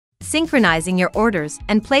synchronizing your orders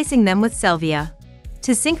and placing them with Sellvia.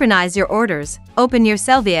 To synchronize your orders, open your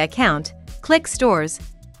Sellvia account, click Stores,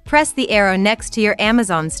 press the arrow next to your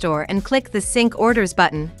Amazon store and click the Sync Orders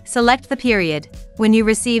button, select the period when you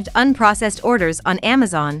received unprocessed orders on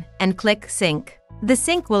Amazon, and click Sync. The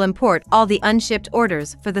sync will import all the unshipped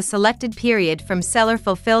orders for the selected period from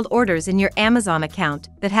seller-fulfilled orders in your Amazon account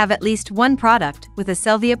that have at least one product with a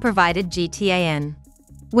Sellvia-provided GTAN.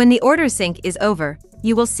 When the order sync is over,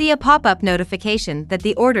 you will see a pop-up notification that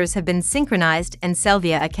the orders have been synchronized and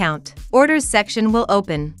Sellvia account. Orders section will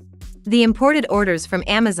open. The imported orders from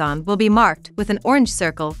Amazon will be marked with an orange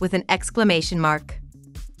circle with an exclamation mark.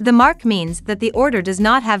 The mark means that the order does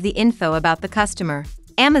not have the info about the customer.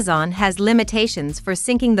 Amazon has limitations for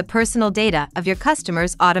syncing the personal data of your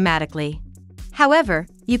customers automatically. However,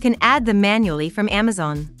 you can add them manually from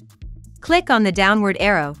Amazon. Click on the downward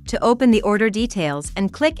arrow to open the order details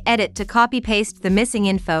and click Edit to copy-paste the missing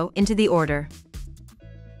info into the order.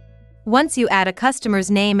 Once you add a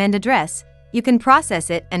customer's name and address, you can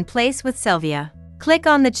process it and place with Sellvia. Click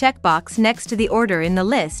on the checkbox next to the order in the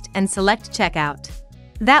list and select Checkout.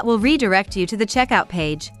 That will redirect you to the checkout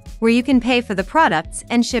page, where you can pay for the products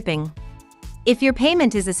and shipping. If your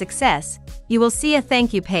payment is a success, you will see a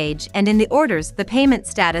thank you page, and in the orders the payment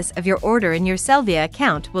status of your order in your Sellvia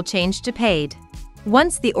account will change to paid.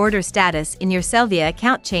 Once the order status in your Sellvia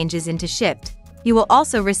account changes into shipped, you will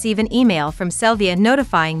also receive an email from Sellvia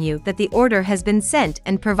notifying you that the order has been sent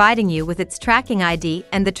and providing you with its tracking ID,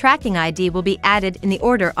 and the tracking ID will be added in the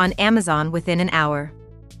order on Amazon within an hour.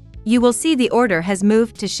 You will see the order has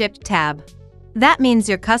moved to Shipped tab. That means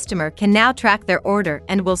your customer can now track their order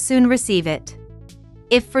and will soon receive it.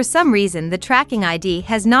 If for some reason the tracking ID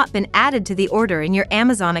has not been added to the order in your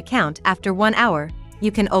Amazon account after 1 hour, you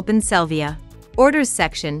can open Sellvia. Orders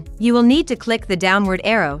section, you will need to click the downward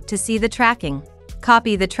arrow to see the tracking.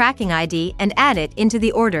 Copy the tracking ID and add it into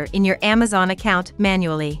the order in your Amazon account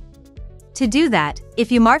manually. To do that, if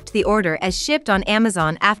you marked the order as shipped on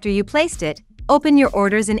Amazon after you placed it, open your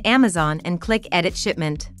orders in Amazon and click Edit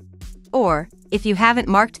Shipment. Or, if you haven't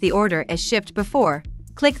marked the order as shipped before,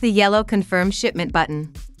 click the yellow Confirm Shipment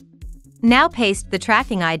button. Now paste the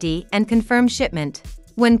tracking ID and confirm shipment.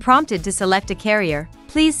 When prompted to select a carrier,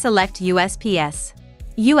 please select USPS.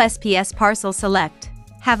 USPS Parcel select.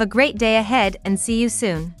 Have a great day ahead and see you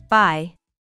soon. Bye.